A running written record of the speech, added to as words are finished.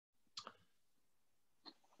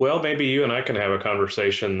Well, maybe you and I can have a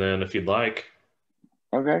conversation then if you'd like,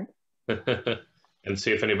 Okay. and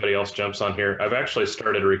see if anybody else jumps on here. I've actually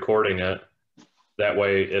started recording it. That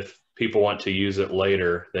way, if people want to use it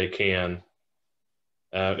later, they can.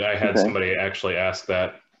 I had Okay. somebody actually ask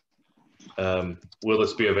that. Will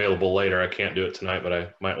this be available later? I can't do it tonight, but I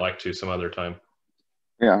might like to some other time.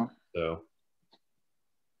 Yeah. So,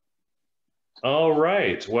 all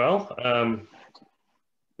right. Well,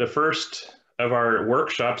 the first of our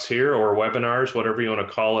workshops here, or webinars, whatever you want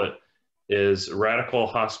to call it, is Radical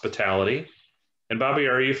Hospitality. And Bobby,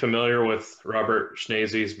 are you familiar with Bishop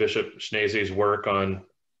Schneese's work on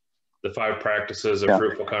the 5 practices of Yeah.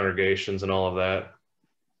 fruitful congregations and all of that?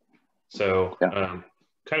 So Yeah.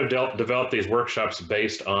 kind of developed these workshops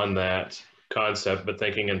based on that concept, but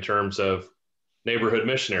thinking in terms of neighborhood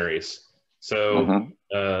missionaries. So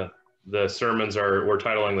Mm-hmm. the sermons we're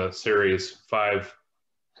titling the series 5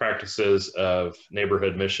 practices of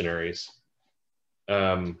neighborhood missionaries.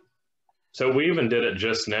 So we even did it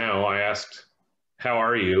just now. I asked, how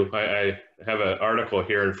are you? I have an article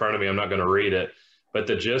here in front of me. I'm not going to read it, but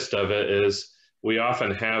the gist of it is we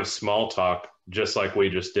often have small talk just like we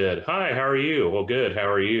just did. Hi, how are you? Well, good. How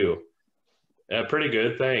are you? Pretty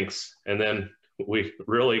good, thanks. And then we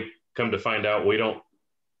really come to find out we don't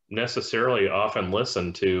necessarily often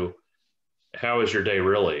listen to how is your day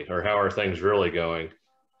really, or how are things really going,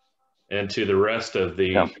 and to the rest of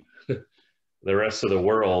Yeah. the rest of the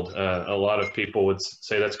world. A lot of people would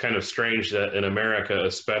say that's kind of strange that in America,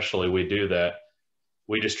 especially, we do that.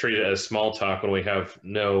 We just treat it as small talk when we have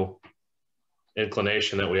no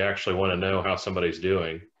inclination that we actually want to know how somebody's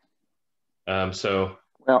doing. So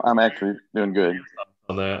Well, I'm actually doing good.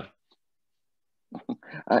 on that,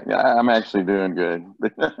 I'm actually doing good.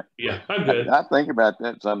 yeah, I'm good. I think about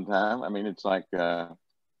that sometime. I mean, it's like, I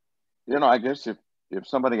guess if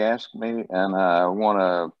somebody asks me and I want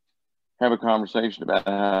to have a conversation about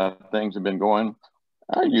how things have been going,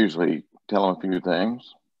 I usually tell them a few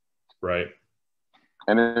things. Right.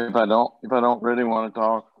 And if I don't really want to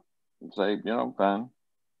talk, say, fine.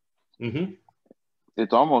 Mm-hmm.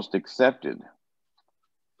 It's almost accepted.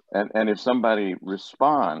 And if somebody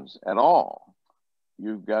responds at all,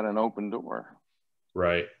 you've got an open door.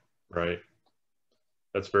 Right. Right.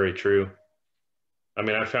 That's very true. I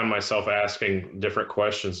mean, I found myself asking different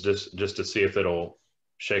questions just to see if it'll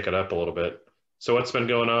shake it up a little bit. So what's been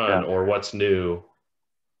going on, Yeah. or what's new,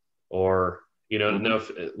 or Mm-hmm.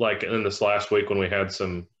 if, like in this last week when we had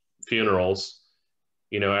some funerals,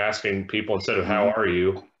 asking people instead of how Mm-hmm. are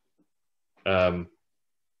you, um,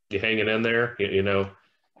 you hanging in there,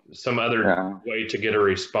 some other Yeah. way to get a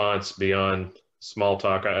response beyond small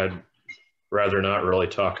talk. I'd rather not really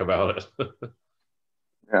talk about it.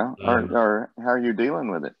 Yeah. um, Or how are you dealing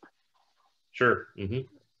with it? sure. Hmm.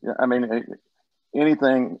 Yeah. I mean,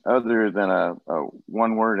 anything other than a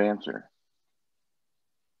one word answer.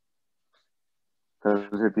 Because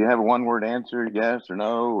if you have a one word answer, yes or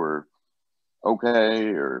no, or okay,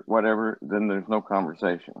 or whatever, then there's no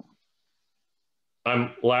conversation.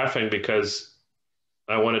 I'm laughing because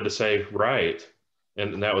I wanted to say right,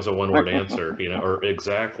 and that was a one word It answer, or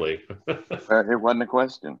exactly. wasn't a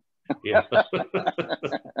question. Yeah.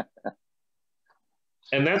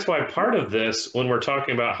 And that's why part of this, when we're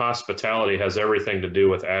talking about hospitality, has everything to do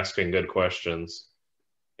with asking good questions.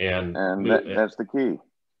 And And that's the key.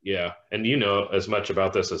 yeah, and you know as much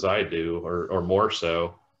about this as I do, or more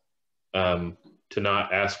so, to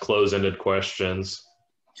not ask close-ended questions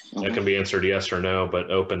that Mm-hmm. can be answered yes or no,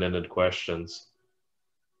 but open-ended questions.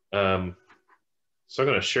 So I'm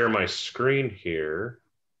going to share my screen here.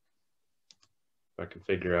 If I can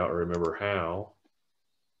figure out or remember how.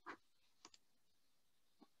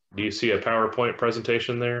 Do you see a PowerPoint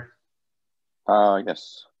presentation there?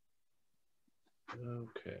 Yes.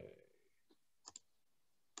 Okay.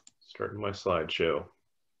 Starting my slideshow.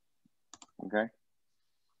 Okay.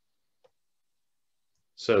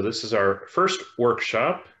 So this is our first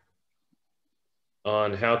workshop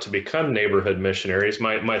on how to become neighborhood missionaries.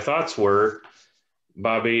 My thoughts were,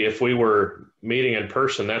 Bobby, if we were meeting in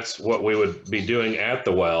person, that's what we would be doing at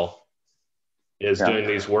the well, is Yeah. doing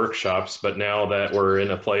these workshops. But now that we're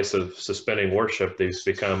in a place of suspending worship, these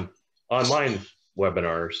become online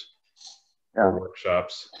webinars or Yeah.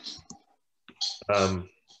 workshops.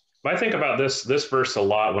 I think about this verse a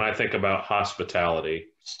lot when I think about hospitality,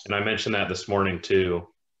 and I mentioned that this morning too,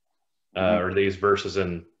 Mm-hmm. or these verses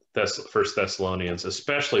in First Thessalonians,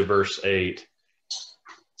 especially verse 8.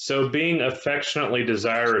 So being affectionately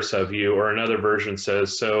desirous of you, or another version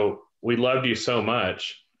says, so we loved you so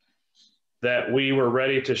much that we were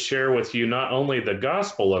ready to share with you not only the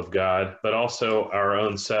gospel of God, but also our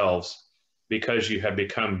own selves, because you have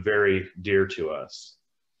become very dear to us.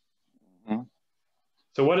 Mm-hmm.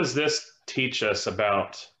 So what does this teach us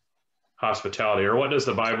about hospitality, or what does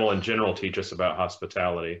the Bible in general teach us about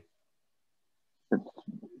hospitality? It's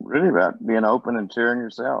really about being open and sharing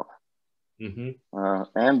yourself,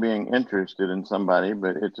 and being interested in somebody,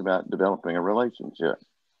 but it's about developing a relationship.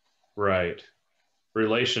 Right.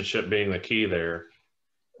 Relationship being the key there.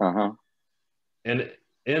 Uh-huh. And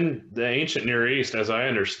in the ancient Near East, as I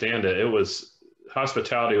understand it,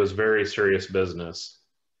 hospitality was very serious business.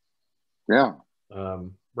 Yeah.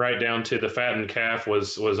 Right down to the fattened calf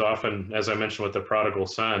was often, as I mentioned with the prodigal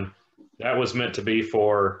son, that was meant to be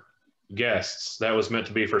for guests. That was meant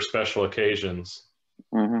to be for special occasions.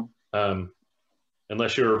 Mm-hmm.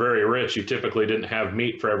 Unless you were very rich, you typically didn't have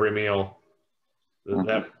meat for every meal.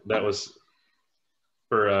 Mm-hmm. That was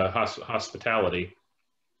for hospitality.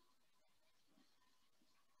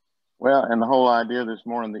 Well, and the whole idea this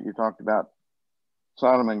morning that you talked about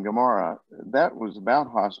Sodom and Gomorrah, that was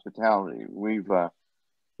about hospitality. We've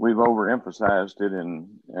overemphasized it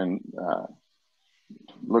and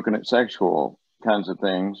looking at sexual kinds of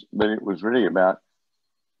things, but it was really about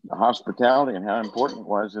hospitality and how important it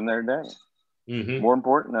was in their day. Mm-hmm. More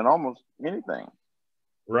important than almost anything.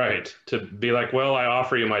 Right. To be like, well, I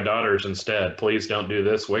offer you my daughters instead. Please don't do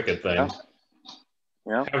this wicked thing.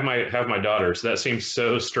 Yeah. Have my daughters. That seems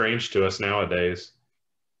so strange to us nowadays,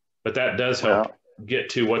 but that does help get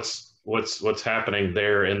to what's happening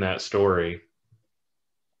there in that story.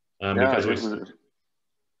 Because it was a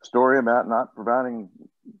story about not providing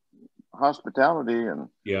hospitality, and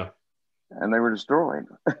they were destroyed.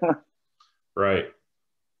 Right.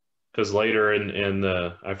 Because later in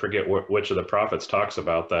the, I forget which of the prophets talks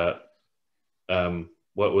about that.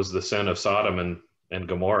 What was the sin of Sodom and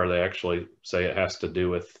Gomorrah? They actually say it has to do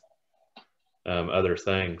with other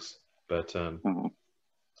things. But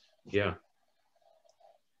yeah.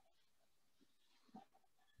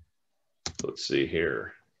 Let's see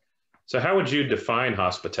here. So how would you define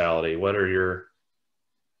hospitality? What are your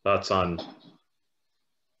thoughts on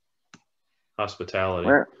hospitality?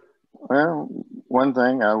 Well, one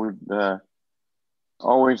thing I would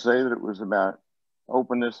always say that it was about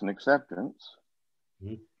openness and acceptance.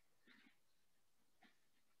 Mm-hmm.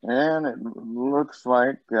 And it looks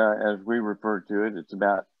like, as we refer to it, it's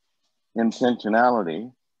about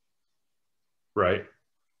intentionality. Right.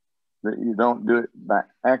 That you don't do it by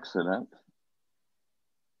accident.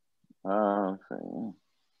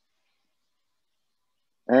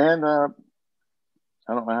 And I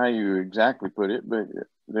don't know how you exactly put it, but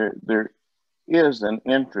there is an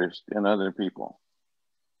interest in other people.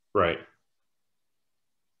 Right.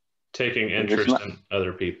 Taking interest in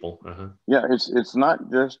other people. Uh-huh. Yeah, it's not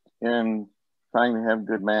just in trying to have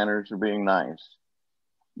good manners or being nice,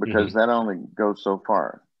 because that only goes so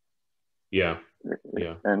far. Yeah.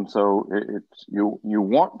 And so it's you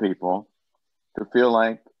want people to feel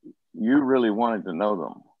like you really wanted to know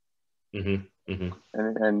them.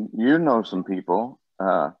 And you know some people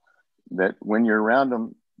that when you're around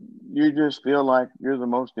them, you just feel like you're the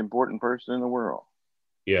most important person in the world.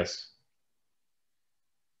 Yes.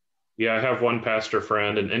 Yeah, I have one pastor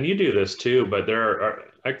friend, and you do this too, but there are,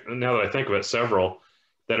 now that I think of it, several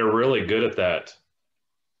that are really good at that.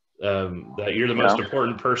 That you're the most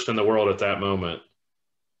important person in the world at that moment.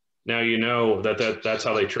 Now you know that's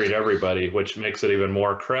how they treat everybody, which makes it even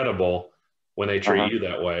more credible when they treat you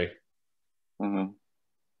that way.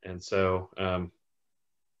 And so,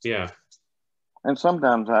 yeah. And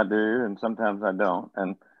sometimes I do, and sometimes I don't.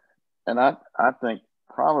 And I think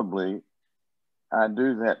probably I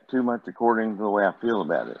do that too much according to the way I feel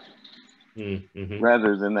about it,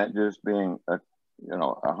 rather than that just being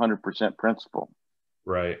 100% principle.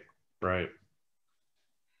 Right. I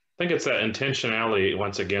think it's that intentionality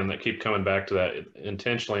once again that keep coming back to that,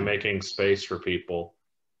 intentionally making space for people.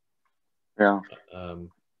 Yeah.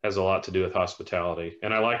 Has a lot to do with hospitality.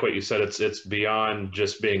 And I like what you said. It's beyond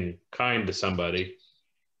just being kind to somebody,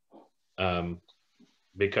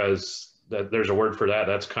 because there's a word for that.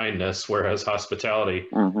 That's kindness. Whereas hospitality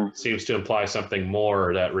seems to imply something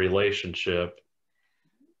more, that relationship,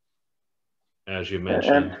 as you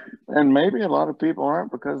mentioned. And maybe a lot of people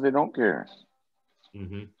aren't because they don't care.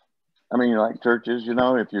 I mean, like churches,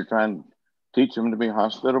 if you're trying to teach them to be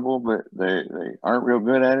hospitable, but they aren't real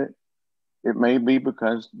good at it, it may be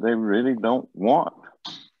because they really don't want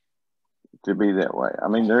to be that way. I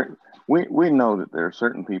mean, we know that there are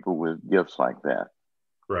certain people with gifts like that.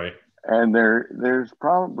 Right. And there's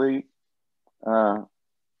probably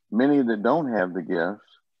many that don't have the gifts,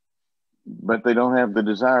 but they don't have the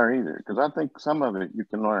desire either. Because I think some of it you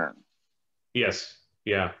can learn. Yes.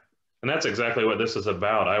 Yeah. And that's exactly what this is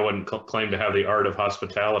about. I wouldn't claim to have the art of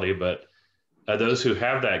hospitality, but those who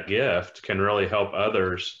have that gift can really help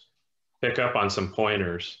others pick up on some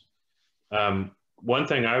pointers. One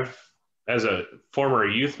thing as a former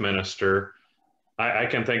youth minister, I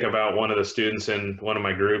can think about one of the students in one of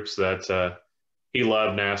my groups that he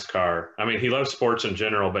loved NASCAR. I mean, he loved sports in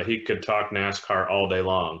general, but he could talk NASCAR all day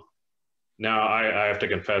long. Now, I have to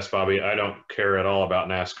confess, Bobby, I don't care at all about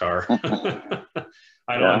NASCAR.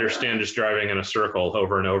 I don't Yeah. understand just driving in a circle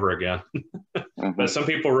over and over again. But some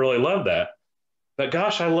Mm-hmm. people really love that. But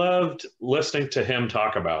gosh, I loved listening to him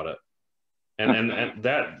talk about it. And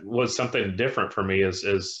that was something different for me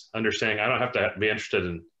is understanding I don't have to be interested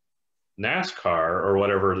in NASCAR or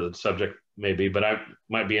whatever the subject may be, but I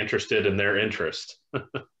might be interested in their interest.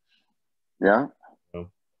 Yeah.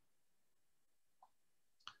 So,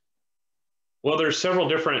 well, there's several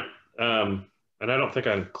different, and I don't think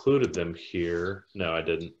I included them here. No, I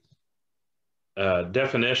didn't.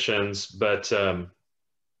 Definitions, but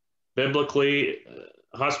biblically,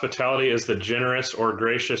 hospitality is the generous or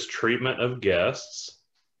gracious treatment of guests.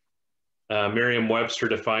 Merriam-Webster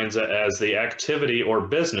defines it as the activity or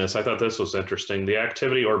business. I thought this was interesting. The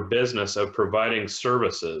activity or business of providing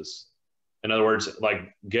services. In other words,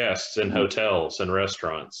 like guests in hotels and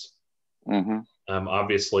restaurants. Mm-hmm.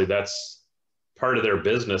 Obviously, that's part of their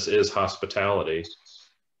business is hospitality.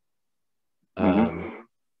 Mm-hmm.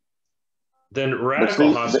 Then But radical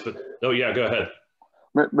see, hospitality. Oh, yeah, go ahead.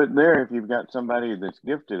 but there, if you've got somebody that's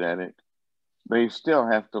gifted at it, they still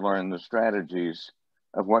have to learn the strategies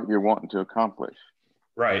of what you're wanting to accomplish.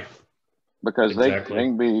 Right. Because they Exactly.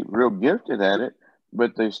 can be real gifted at it,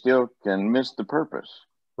 but they still can miss the purpose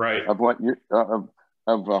Right. of what you of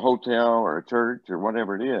a hotel or a church or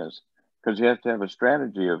whatever it is. Because you have to have a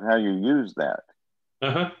strategy of how you use that.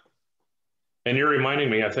 Uh-huh. And you're reminding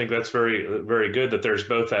me, I think that's very, very good that there's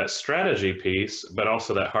both that strategy piece, but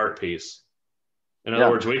also that heart piece. In other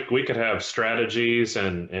Yeah. words, we could have strategies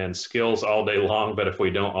and skills all day long, but if we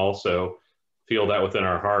don't also feel that within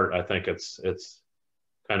our heart, I think it's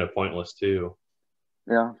kind of pointless too.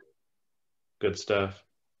 Yeah. Good stuff.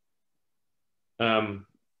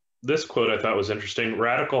 This quote I thought was interesting.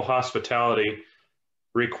 Radical hospitality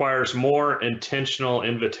requires more intentional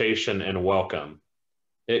invitation and welcome.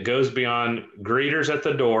 It goes beyond greeters at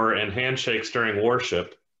the door and handshakes during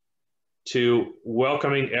worship to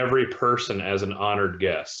welcoming every person as an honored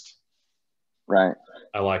guest. Right.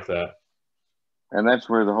 I like that. And that's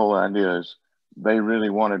where the whole idea is. They really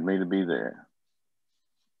wanted me to be there.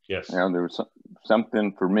 Yes. You know, there was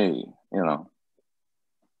something for me, you know.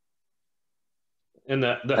 And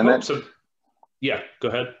the And hopes that, of, yeah, go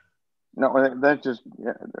ahead. no, that just,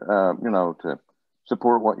 you know, to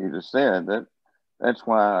support what you just said, that's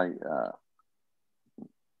why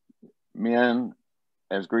men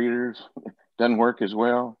as greeters doesn't work as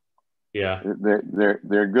well. Yeah.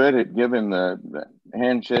 They're good at giving the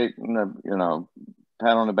handshake and the, you know,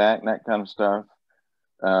 pat on the back and that kind of stuff.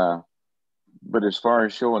 But as far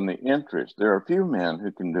as showing the interest, there are a few men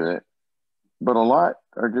who can do it, but a lot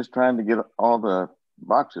are just trying to get all the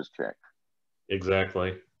boxes checked.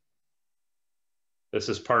 Exactly. This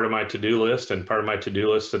is part of my to-do list, and part of my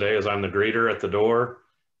to-do list today is I'm the greeter at the door.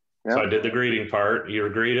 Yeah. So I did the greeting part. You were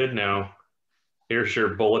greeted. Now here's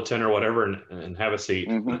your bulletin or whatever, and have a seat.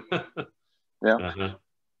 Mm-hmm. Yeah. Uh-huh.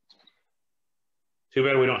 Too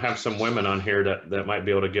bad we don't have some women on here that might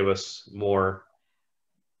be able to give us more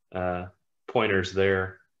pointers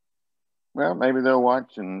there. Well, maybe they'll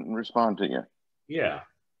watch and respond to you. Yeah.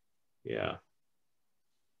 Yeah.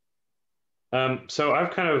 So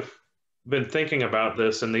I've kind of been thinking about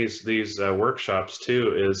this in these workshops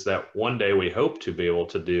too, is that one day we hope to be able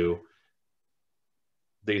to do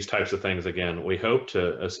these types of things again. We hope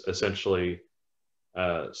to essentially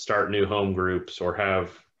start new home groups or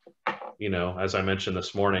have, you know, as I mentioned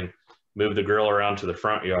this morning, move the grill around to the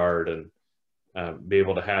front yard and be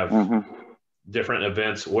able to have different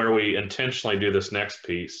events where we intentionally do this next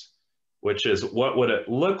piece, which is what would it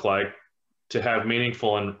look like to have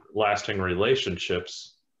meaningful and lasting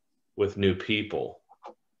relationships with new people.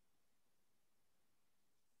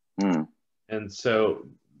 And so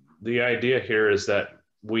the idea here is that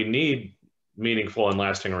we need meaningful and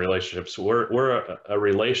lasting relationships. We're a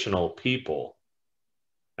relational people.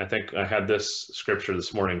 I think I had this scripture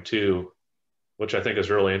this morning too, which I think is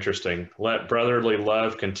really interesting. Let brotherly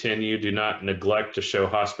love continue. Do not neglect to show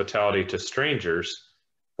hospitality to strangers,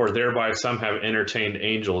 for thereby some have entertained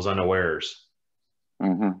angels unawares.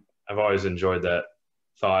 I've always enjoyed that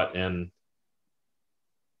thought in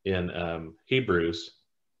Hebrews,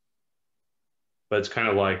 but it's kind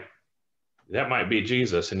of like that might be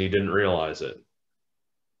Jesus and you didn't realize it.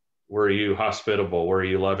 Were you hospitable? Were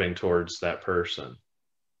you loving towards that person?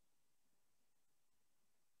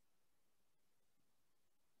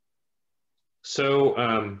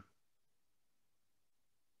 So,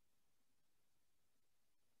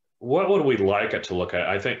 what would we like it to look at?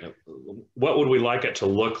 I think, what would we like it to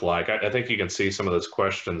look like? I think you can see some of those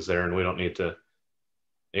questions there, and we don't need to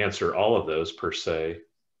answer all of those per se.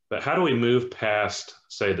 But how do we move past,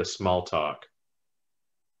 say, the small talk?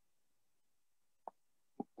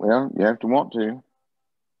 Well, you have to want to.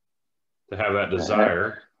 To have that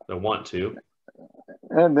desire, the want to.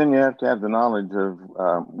 And then you have to have the knowledge of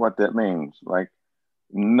what that means, like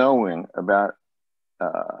knowing about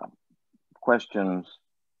questions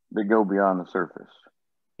that go beyond the surface.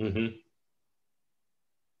 Mm-hmm.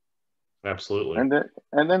 Absolutely.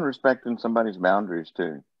 And then respecting somebody's boundaries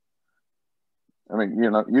too. I mean, you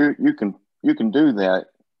know, you can do that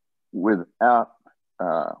without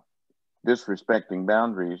disrespecting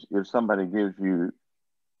boundaries if somebody gives you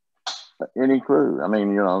any clue. I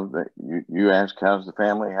mean, you know, that you ask, how's the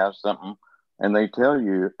family, how's something, and they tell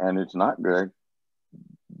you, and it's not good,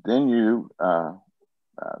 then you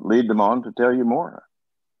lead them on to tell you more.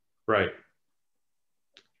 Right.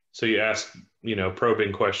 So you ask, you know,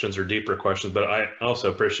 probing questions or deeper questions, but I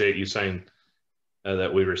also appreciate you saying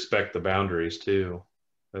that we respect the boundaries too.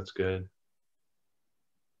 That's good.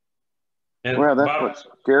 And well, that's Bob, what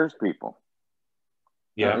scares people.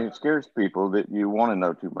 Yeah. It scares people that you want to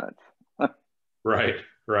know too much. Right,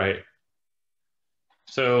 right.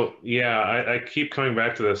 So yeah, I keep coming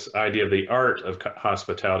back to this idea of the art of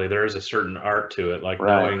hospitality. There is a certain art to it, like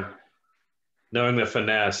Right. knowing the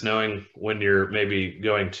finesse, knowing when you're maybe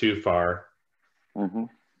going too far. Mm-hmm.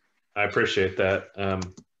 I appreciate that.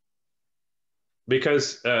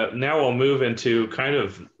 Because now we'll move into kind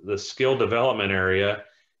of the skill development area.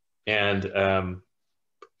 And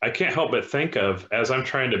I can't help but think of, as I'm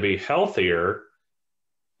trying to be healthier,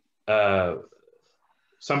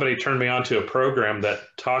 somebody turned me on to a program that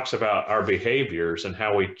talks about our behaviors and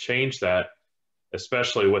how we change that,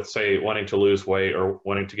 especially with, say, wanting to lose weight or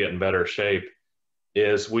wanting to get in better shape,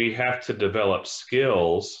 is we have to develop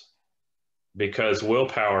skills because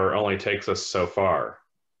willpower only takes us so far.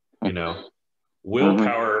 You know,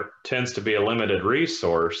 willpower tends to be a limited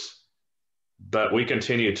resource, but we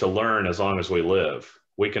continue to learn as long as we live.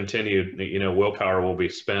 We continue, you know, willpower will be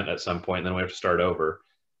spent at some point, and then we have to start over.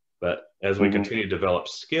 But as we continue to develop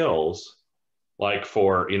skills, like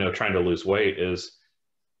for, you know, trying to lose weight, is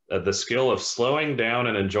the skill of slowing down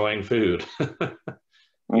and enjoying food.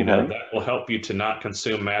 You know, that will help you to not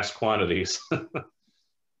consume mass quantities.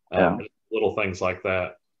 Little things like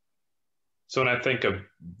that. So when I think of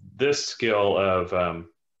this skill of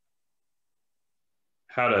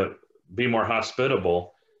how to be more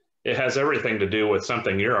hospitable, it has everything to do with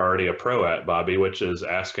something you're already a pro at, Bobby, which is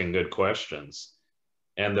asking good questions.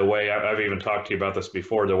 And the way I've even talked to you about this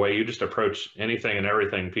before, the way you just approach anything and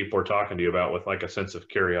everything people are talking to you about with like a sense of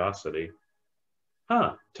curiosity.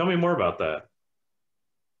 Tell me more about that.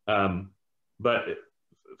 But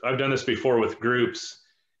I've done this before with groups,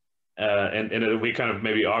 and it'll be kind of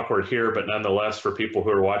maybe awkward here, but nonetheless, for people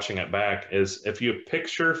who are watching it back, is if you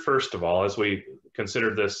picture, first of all, as we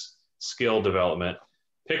consider this skill development,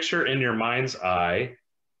 picture in your mind's eye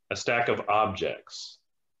a stack of objects.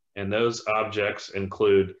 And those objects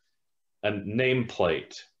include a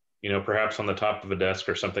nameplate, you know, perhaps on the top of a desk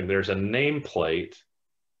or something, there's a nameplate.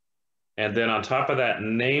 And then on top of that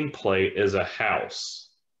nameplate is a house.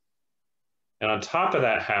 And on top of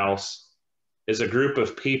that house is a group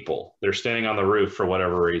of people. They're standing on the roof for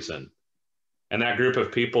whatever reason. And that group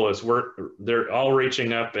of people is they're all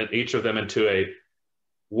reaching up, and each of them into a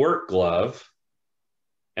work glove.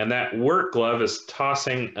 And that work glove is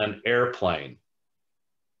tossing an airplane.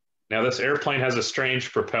 Now, this airplane has a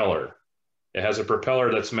strange propeller. It has a propeller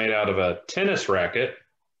that's made out of a tennis racket,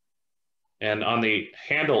 and on the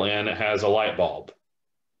handle end, it has a light bulb.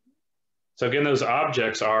 So again, those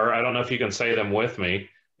objects are, I don't know if you can say them with me,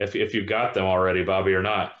 if you've got them already, Bobby, or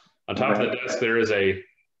not. On top of the desk, there is a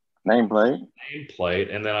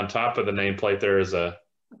nameplate, and then on top of the nameplate, there is a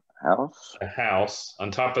house. On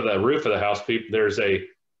top of the roof of the house, there's I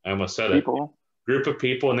almost said it, group of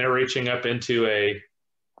people, and they're reaching up into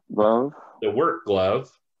the work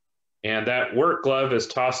glove, and that work glove is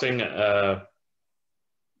tossing an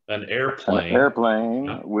airplane.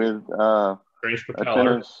 With strange propeller. A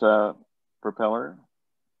tennis propeller.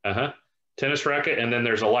 Tennis racket, and then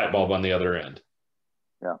there's a light bulb on the other end.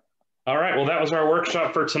 Yeah. All right. Well, that was our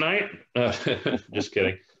workshop for tonight. Just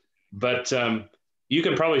kidding. But you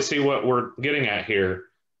can probably see what we're getting at here.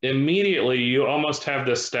 Immediately, you almost have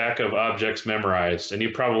this stack of objects memorized, and you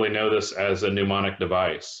probably know this as a mnemonic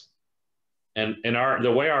device. And in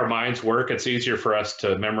the way our minds work, it's easier for us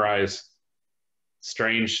to memorize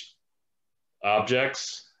strange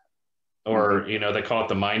objects, or they call it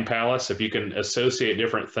the mind palace. If you can associate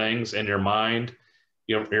different things in your mind,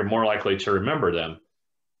 you're more likely to remember them.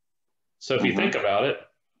 So if you think about it,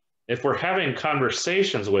 if we're having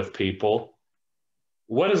conversations with people,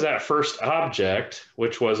 what is that first object,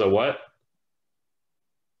 which was a what?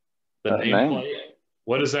 The nameplate.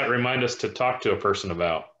 What does that remind us to talk to a person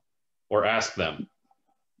about or ask them?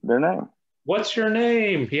 Their name. What's your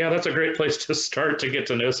name? Yeah, that's a great place to start to get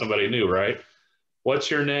to know somebody new, right?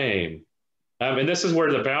 What's your name? And this is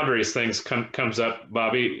where the boundaries things comes up,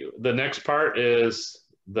 Bobby. The next part is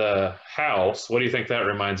the house. What do you think that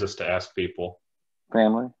reminds us to ask people?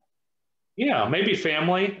 Family. Yeah, maybe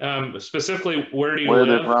family. Specifically, where do you Where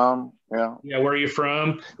live? they're from. Yeah. Yeah, where are you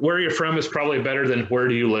from? Where you're from is probably better than where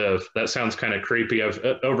do you live. That sounds kind of creepy.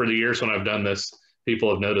 Over the years when I've done this, people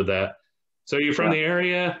have noted that. So are you from the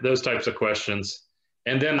area? Those types of questions.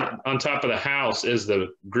 And then on top of the house is the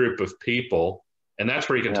group of people. And that's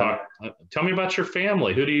where you can talk. Tell me about your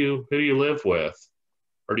family. Who do you live with?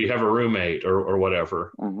 Or do you have a roommate or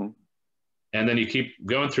whatever? And then you keep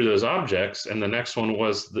going through those objects. And the next one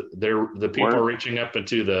was the people reaching up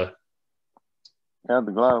into the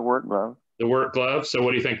work glove. The work glove. So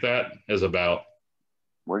what do you think that is about?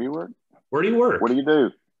 Where do you work? Where do you work? What do you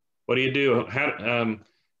do? What do you do? How,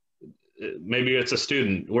 maybe it's a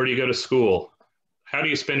student. Where do you go to school? How do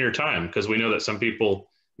you spend your time? Because we know that some people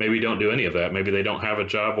maybe don't do any of that. Maybe they don't have a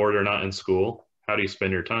job or they're not in school. How do you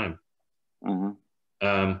spend your time?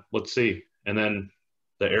 Let's see. And then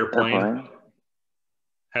the airplane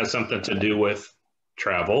has something to do with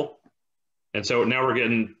travel. And so now we're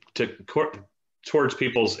getting towards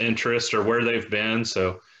people's interests or where they've been.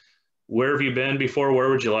 So where have you been before? Where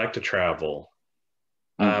would you like to travel?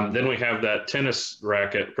 Then we have that tennis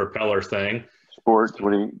racket propeller thing. Sports.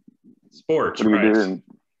 Sports, what do you right? Do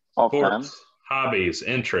Sports, hobbies,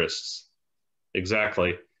 interests.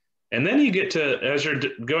 Exactly. And then you get to, as you're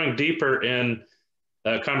going deeper in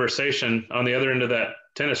a conversation, on the other end of that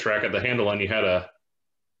tennis racket, the handle, and you had a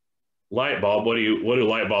light bulb. What do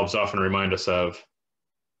light bulbs often remind us of?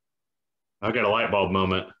 I got a light bulb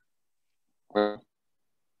moment. What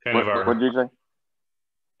did you say?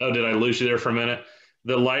 Oh, did I lose you there for a minute?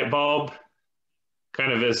 The light bulb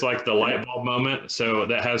kind of is like the light bulb moment. So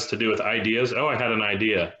that has to do with ideas. Oh, I had an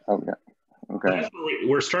idea. Okay.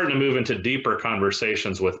 We're starting to move into deeper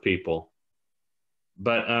conversations with people.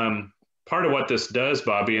 But part of what this does,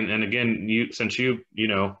 Bobby, and again, since you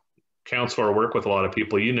counsel or work with a lot of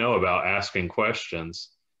people, about asking questions,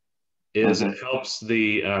 is it helps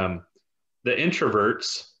the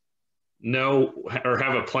introverts know or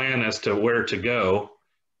have a plan as to where to go.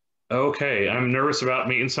 Okay, I'm nervous about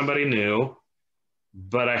meeting somebody new,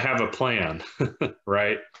 but I have a plan,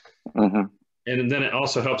 right? And then it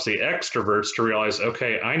also helps the extroverts to realize,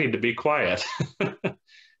 okay, I need to be quiet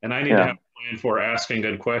and I need to have a plan for asking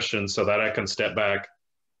good questions so that I can step back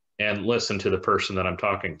and listen to the person that I'm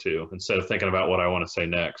talking to instead of thinking about what I want to say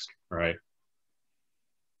next, right?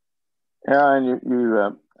 Yeah, and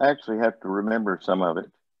you actually have to remember some of it,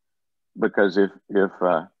 because if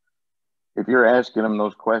you're asking them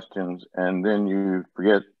those questions and then you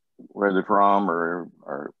forget where they're from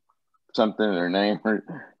or something, their name or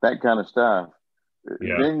that kind of stuff,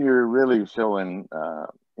 then you're really showing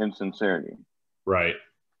insincerity. Right.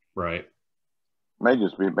 May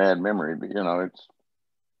just be a bad memory, but it's.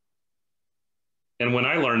 And when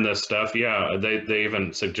I learned this stuff, they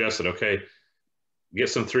even suggested, okay, get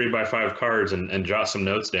some 3x5 cards and jot some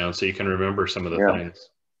notes down so you can remember some of the things.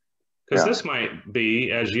 Because this might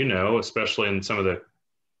be, as you know, especially in some of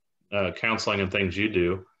the counseling and things you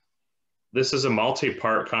do, this is a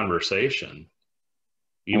multi-part conversation.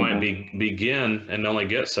 You might begin and only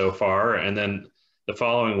get so far, and then the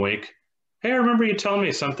following week, hey, I remember you telling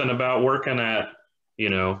me something about working at,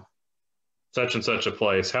 such and such a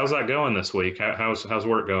place. How's that going this week? How's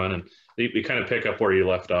work going? And you kind of pick up where you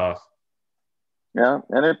left off. Yeah,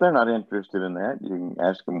 and if they're not interested in that, you can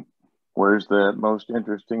ask them, where's the most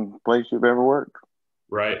interesting place you've ever worked?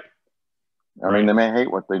 Right. I mean, they may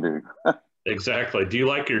hate what they do. Exactly. Do you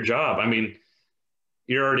like your job? I mean,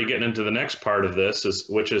 you're already getting into the next part of this,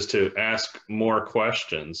 which is to ask more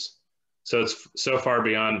questions. So it's so far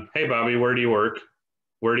beyond, hey, Bobby, where do you work?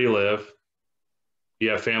 Where do you live? Do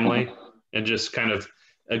you have family? And just kind of,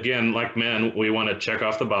 again, like men, we want to check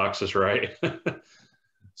off the boxes, right?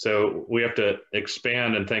 So we have to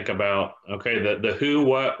expand and think about, okay, the who,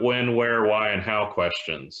 what, when, where, why, and how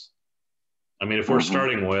questions. I mean, if we're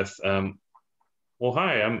starting with, well,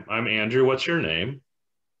 hi, I'm Andrew. What's your name?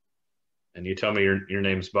 And you tell me your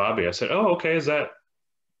name's Bobby. I said, oh, okay.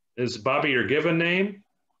 Is Bobby your given name?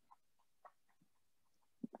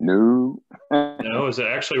 No. No. Is it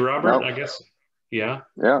actually Robert? Nope. I guess. Yeah.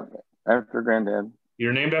 Yeah, after granddad.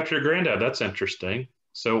 You're named after your granddad. That's interesting.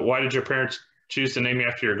 So why did your parents choose to name you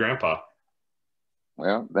after your grandpa?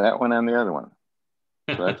 Well, that one and the other one.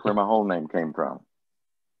 So that's where my whole name came from.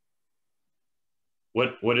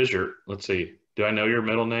 What is your, let's see, do I know your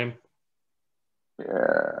middle name?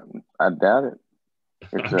 Yeah, I doubt it.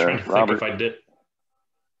 It's I'm trying to think if I did.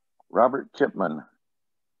 Robert Chipman.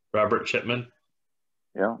 Robert Chipman.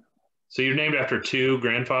 Yeah. So you're named after two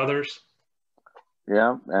grandfathers?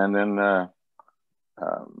 Yeah, and then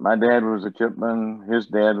my dad was a Chipman, his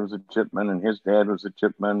dad was a Chipman, and his dad was a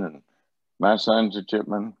Chipman, and my son's a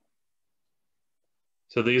Chipman.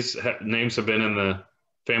 So these names have been in the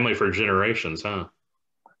family for generations, huh?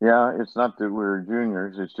 Yeah, it's not that we're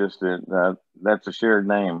juniors. It's just that that's a shared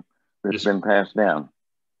name that's been passed down.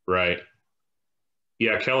 Right.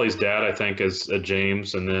 Yeah, Kelly's dad, I think, is a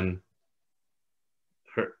James, and then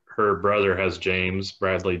her brother has James,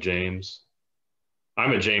 Bradley James.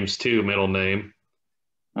 I'm a James too, middle name.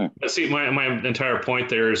 But see, my entire point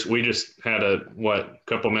there is we just had a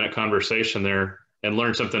couple minute conversation there and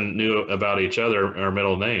learned something new about each other, our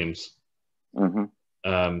middle names.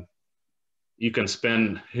 Mm-hmm. You can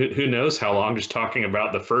spend who knows how long just talking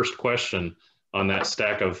about the first question on that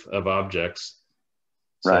stack of objects.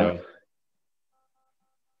 So, right.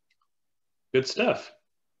 Good stuff.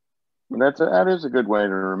 That is a good way to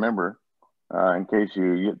remember in case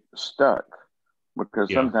you get stuck,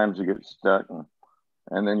 because sometimes you get stuck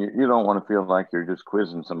and then you don't want to feel like you're just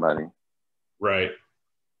quizzing somebody. Right.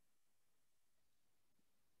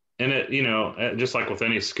 And it, just like with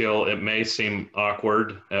any skill, it may seem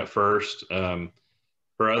awkward at first.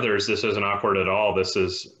 For others, this isn't awkward at all. This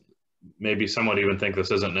is maybe someone even think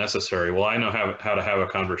this isn't necessary. Well, I know how to have a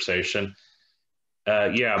conversation.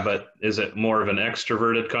 Yeah, but is it more of an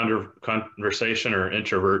extroverted conversation or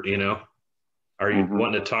introvert? Are you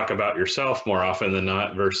wanting to talk about yourself more often than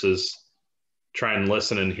not versus try and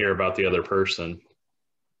listen and hear about the other person?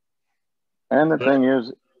 And the thing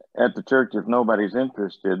is, at the church, if nobody's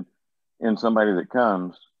interested in somebody that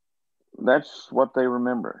comes, that's what they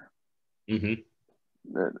remember. Mm-hmm.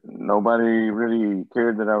 That nobody really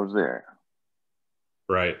cared that I was there.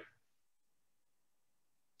 Right.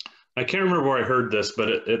 I can't remember where I heard this, but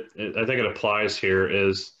I think it applies here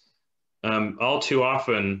is all too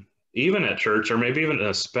often, even at church, or maybe even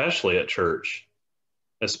especially at church,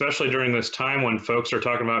 especially during this time when folks are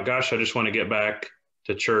talking about, gosh, I just want to get back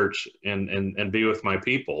to church and be with my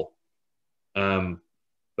people.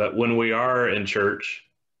 But when we are in church,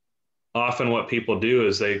 often what people do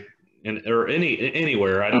is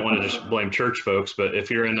anywhere, I don't want to just blame church folks, but if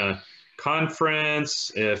you're in a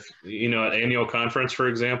conference, if an annual conference, for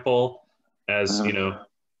example, as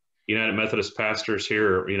United Methodist pastors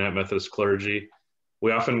here or United Methodist clergy,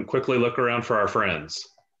 we often quickly look around for our friends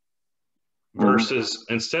versus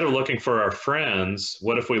instead of looking for our friends,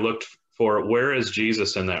 what if we looked for where is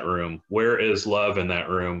Jesus in that room? Where is love in that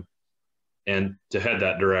room? And to head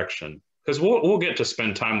that direction. Because we'll get to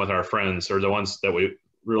spend time with our friends or the ones that we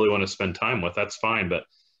really want to spend time with. That's fine. But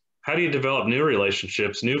how do you develop new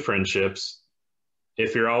relationships, new friendships,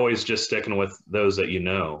 if you're always just sticking with those that you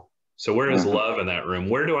know? So where is love in that room?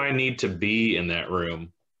 Where do I need to be in that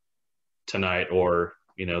room tonight or,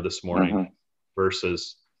 this morning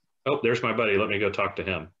versus, oh, there's my buddy. Let me go talk to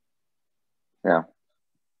him. Yeah.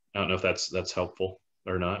 I don't know if that's helpful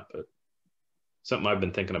or not, but something I've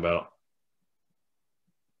been thinking about.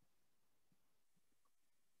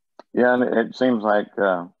 Yeah, and it seems like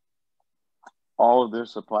all of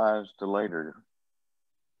this applies to later.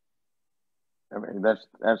 I mean, that's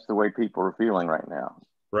the way people are feeling right now.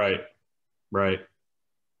 Right.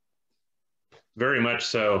 Very much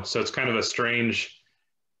so. So it's kind of a strange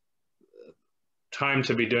time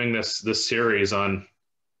to be doing this series on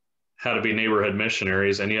how to be neighborhood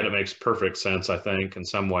missionaries, and yet it makes perfect sense, I think, in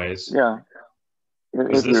some ways. Yeah.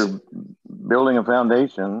 If you're building a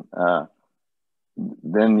foundation,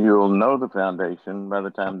 then you'll know the foundation by the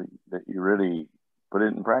time that you really put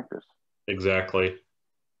it in practice. Exactly.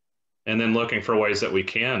 And then looking for ways that we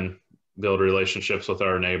can build relationships with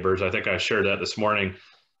our neighbors. I think I shared that this morning.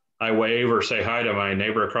 I wave or say hi to my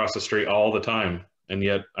neighbor across the street all the time, and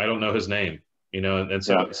yet I don't know his name, and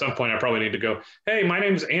so at some point I probably need to go, hey, my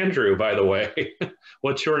name's Andrew, by the way.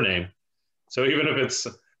 What's your name? So even if it's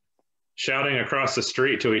shouting across the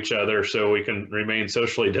street to each other so we can remain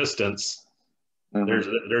socially distanced,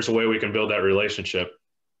 there's a way we can build that relationship.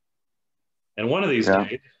 And one of these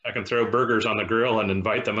days, I can throw burgers on the grill and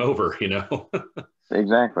invite them over,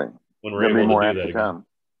 Exactly. when we're They'll be able more to do apt that to again. come.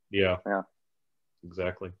 Yeah, Yeah.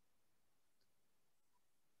 exactly.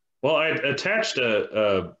 Well, I attached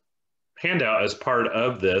a handout as part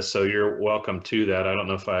of this, so you're welcome to that. I don't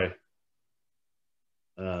know if I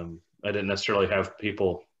didn't necessarily have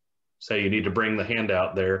people say you need to bring the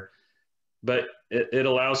handout there, but it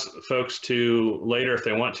allows folks to later, if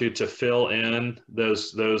they want to fill in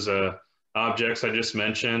those objects I just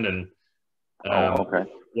mentioned and Okay.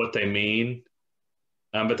 what they mean.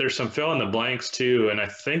 But there's some fill in the blanks too, and I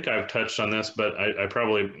think I've touched on this, but I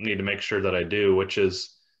probably need to make sure that I do, which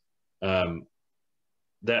is um,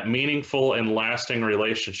 that meaningful and lasting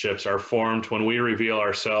relationships are formed when we reveal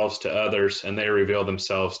ourselves to others and they reveal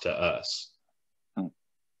themselves to us. Hmm.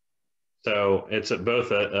 So it's both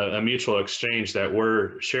a mutual exchange that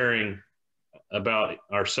we're sharing about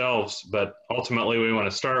ourselves, but ultimately we want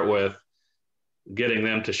to start with getting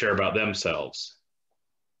them to share about themselves.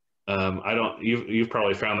 I don't. You've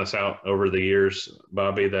probably found this out over the years,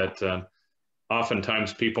 Bobby, that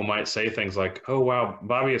oftentimes people might say things like, "Oh, wow,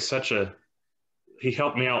 Bobby is such a he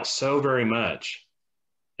helped me out so very much,"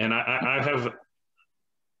 and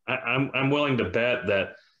I'm willing to bet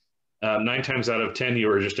that 9 times out of 10 you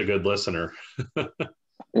were just a good listener.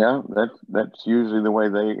 Yeah, that's usually the way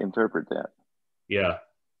they interpret that. Yeah,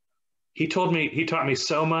 he taught me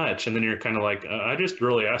so much, and then you're kind of like, I just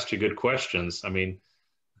really asked you good questions. I mean,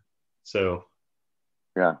 so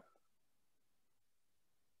Yeah.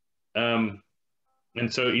 um,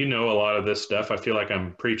 and so you know a lot of this stuff. I feel like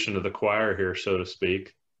I'm preaching to the choir here, so to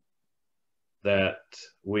speak. That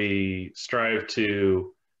we strive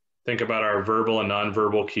to think about our verbal and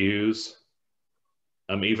nonverbal cues.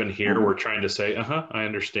 Even here, Mm-hmm. we're trying to say, I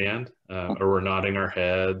understand, or we're nodding our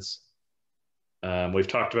heads. We've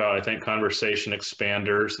talked about, I think, conversation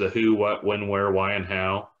expanders, the who, what, when, where, why, and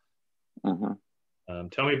how. Mm-hmm.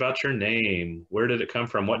 Tell me about your name. Where did it come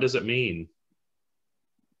from? What does it mean?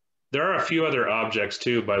 There are a few other objects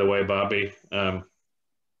too, by the way, Bobby,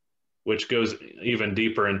 which goes even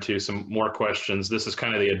deeper into some more questions. This is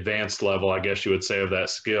kind of the advanced level, I guess you would say, of that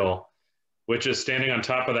skill, which is standing on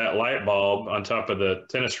top of that light bulb on top of the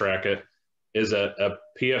tennis racket is a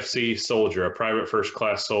PFC soldier, a private first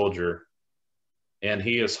class soldier. And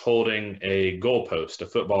he is holding a goalpost, a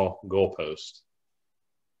football goalpost.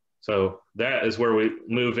 So that is where we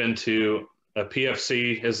move into a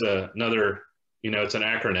PFC is another, it's an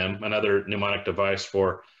acronym, another mnemonic device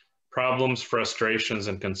for problems, frustrations,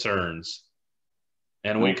 and concerns.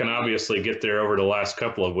 And we can obviously get there over the last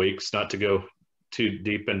couple of weeks, not to go too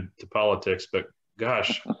deep into politics, but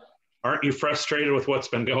gosh, aren't you frustrated with what's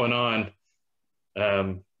been going on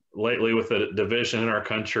lately with the division in our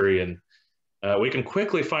country? And we can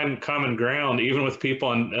quickly find common ground, even with people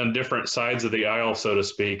on different sides of the aisle, so to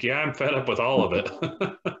speak. Yeah, I'm fed up with all of it.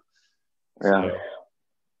 Yeah. So,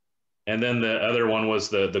 and then the other one was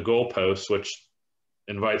the goalpost, which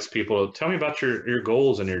invites people to tell me about your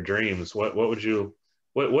goals and your dreams.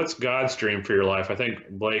 What's God's dream for your life? I think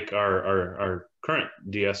Blake, our current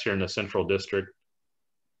DS here in the Central District,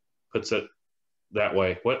 puts it that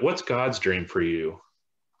way. What's God's dream for you?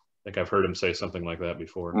 I think I've heard him say something like that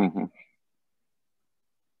before. Mm-hmm.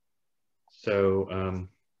 So,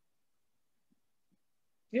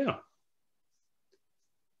 yeah.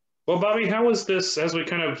 Well, Bobby, how was this, as we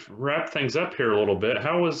kind of wrap things up here a little bit,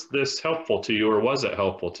 how was this helpful to you, or was it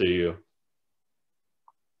helpful to you?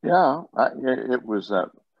 Yeah, it was,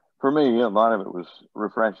 for me, a lot of it was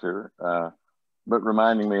refresher, but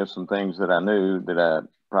reminding me of some things that I knew that I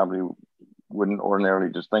probably wouldn't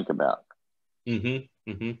ordinarily just think about.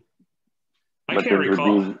 Mm-hmm. Mm-hmm. I But can't that it would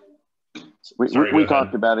recall. be, we, Sorry, we go ahead.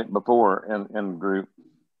 talked about it before in the group,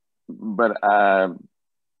 but I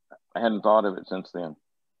hadn't thought of it since then.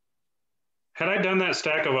 Had I done that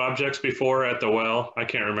stack of objects before at the well? I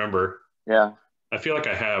can't remember. Yeah. I feel like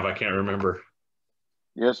I have. I can't remember.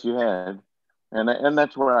 Yes, you had. And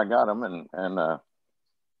that's where I got them. And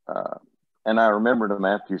I remembered them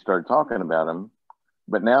after you started talking about them,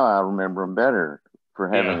 but now I remember them better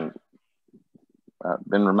for Yeah, having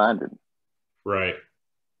been reminded. right.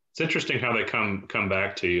 It's interesting how they come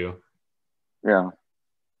back to you. Yeah.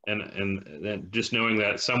 And just knowing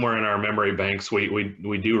that somewhere in our memory banks we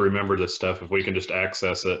do remember this stuff if we can just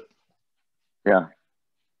access it. Yeah.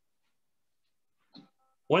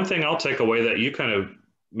 One thing I'll take away that you kind of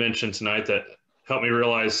mentioned tonight that helped me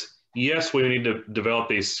realize, yes, we need to develop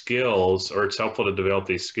these skills, or it's helpful to develop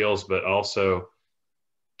these skills, but also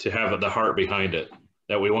to have the heart behind it,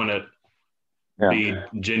 that we want to Yeah.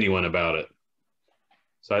 be genuine about it.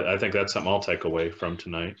 So I think that's something I'll take away from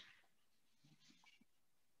tonight.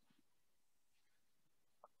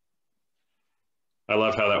 I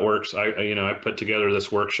love how that works. I put together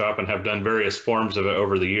this workshop and have done various forms of it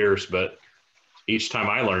over the years, but each time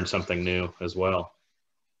I learn something new as well.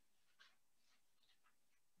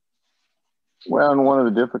 Well, and one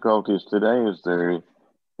of the difficulties today is there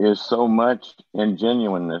is so much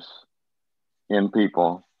ingenuineness in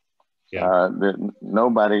people that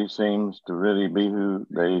nobody seems to really be who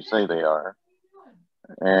they say they are.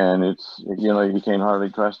 And it's, you can't hardly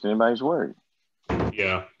trust anybody's word.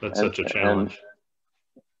 Yeah, that's such a challenge.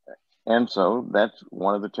 And so that's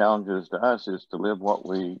one of the challenges to us, is to live what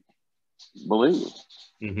we believe.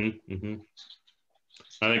 Mm-hmm, mm-hmm.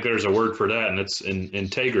 I think there's a word for that, and it's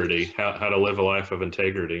integrity, how to live a life of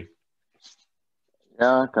integrity.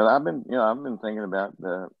 Yeah, because I've been thinking about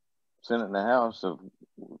the Senate and the House of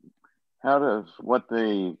how does what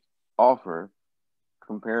they offer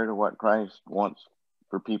compare to what Christ wants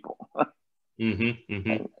for people. Mm-hmm,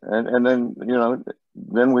 mm-hmm. And then,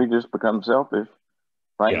 then we just become selfish,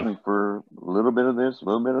 fighting for a little bit of this, a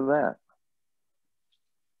little bit of that.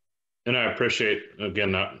 And I appreciate,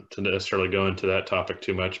 again, not to necessarily go into that topic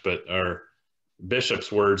too much, but our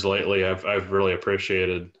bishop's words lately, I've really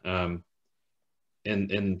appreciated.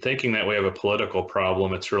 In thinking that we have a political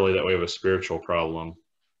problem, it's really that we have a spiritual problem.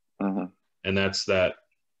 Mm-hmm. And that's that,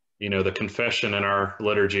 the confession in our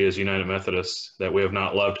liturgy as United Methodists, that we have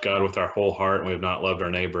not loved God with our whole heart, and we have not loved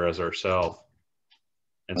our neighbor as ourselves.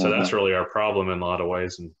 And so that's really our problem in a lot of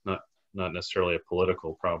ways, and not necessarily a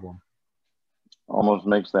political problem. Almost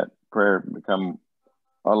makes that prayer become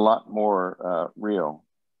a lot more real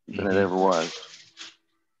than it ever was.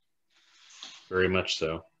 Very much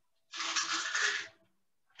so.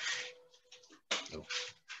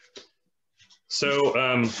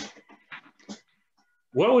 So,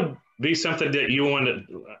 what would be something that you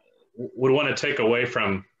would want to take away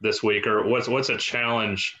from this week, or what's a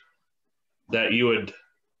challenge that you would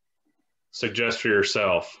suggest for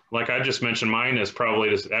yourself? Like I just mentioned, mine is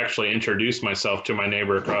probably to actually introduce myself to my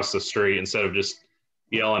neighbor across the street instead of just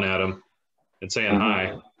yelling at him and saying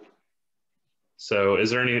hi. So is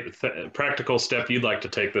there any practical step you'd like to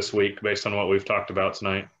take this week based on what we've talked about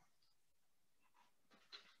tonight?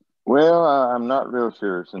 Well, I'm not real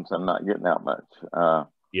sure, since I'm not getting out much.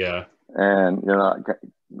 And,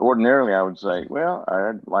 ordinarily I would say, well,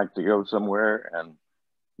 I'd like to go somewhere and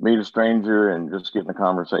meet a stranger and just get in a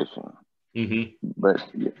conversation. But,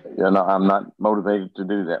 I'm not motivated to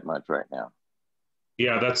do that much right now.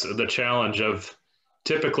 Yeah, that's the challenge of,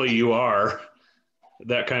 typically you are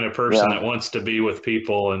that kind of person that wants to be with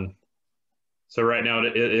people. And so right now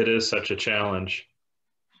it is such a challenge.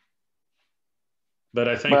 But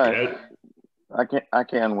I think I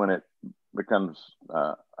can when it becomes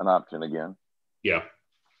an option again. Yeah.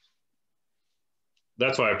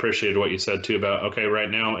 That's why I appreciated what you said too about, okay, right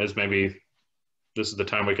now is maybe this is the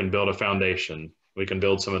time we can build a foundation. We can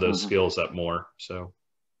build some of those skills up more. So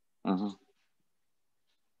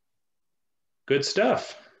good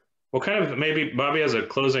stuff. Well, kind of maybe Bobby has a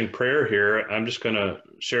closing prayer here. I'm just going to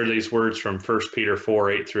share these words from 1 Peter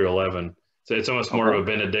 4:8-11. So it's almost more of a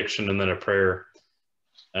benediction and then a prayer.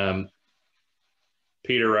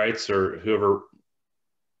 Peter writes, or whoever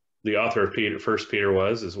the author of 1 Peter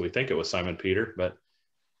was, as we think it was Simon Peter, but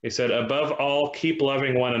he said, above all, keep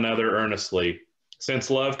loving one another earnestly, since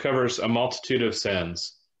love covers a multitude of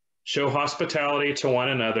sins. Show hospitality to one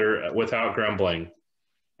another without grumbling.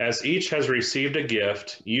 As each has received a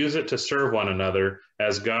gift, use it to serve one another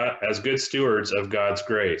as good stewards of God's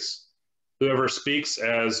grace. Whoever speaks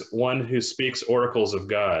as one who speaks oracles of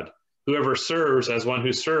God. Whoever serves as one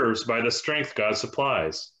who serves by the strength God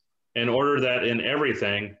supplies, in order that in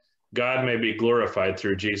everything God may be glorified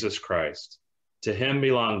through Jesus Christ. To him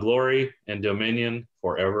belong glory and dominion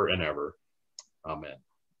forever and ever. Amen.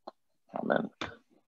 Amen.